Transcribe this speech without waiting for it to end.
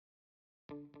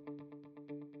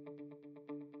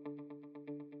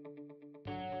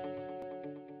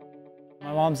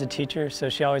My mom's a teacher, so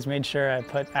she always made sure I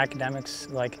put academics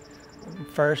like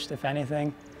first, if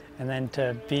anything, and then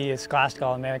to be a Scholastic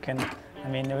All-American. I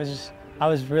mean, I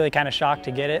was really kind of shocked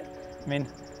to get it. I mean,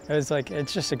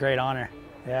 it's just a great honor.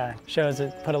 Yeah, it shows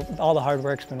that all the hard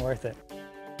work's been worth it.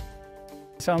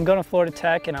 So I'm going to Florida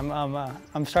Tech, and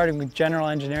I'm starting with general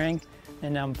engineering,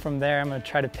 and from there I'm going to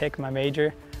try to pick my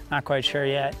major. Not quite sure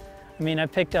yet. I mean, I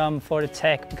picked Florida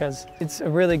Tech because it's a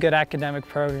really good academic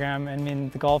program. I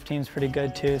mean, the golf team's pretty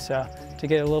good too, so to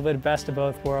get a little bit of best of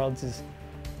both worlds is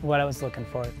what I was looking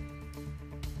for.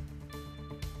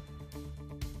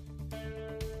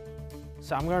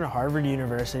 So I'm going to Harvard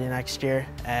University next year,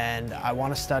 and I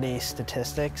want to study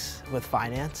statistics with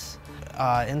finance.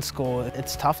 In school,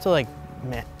 it's tough to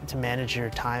manage your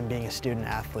time being a student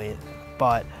athlete,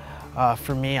 but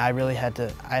for me, I had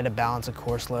to balance a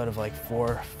course load of like 4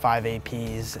 or 5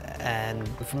 APs, and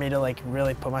for me to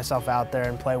really put myself out there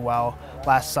and play well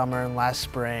last summer and last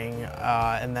spring,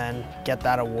 and then get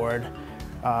that award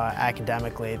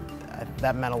academically,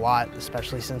 that meant a lot,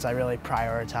 especially since I really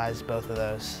prioritized both of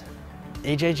those.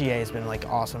 AJGA has been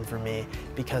awesome for me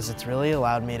because it's really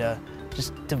allowed me to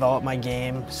just develop my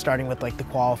game, starting with the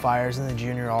qualifiers and the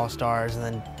junior all-stars, and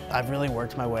then I've really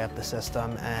worked my way up the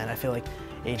system, and I feel like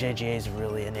AJGA has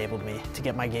really enabled me to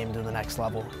get my game to the next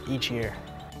level each year.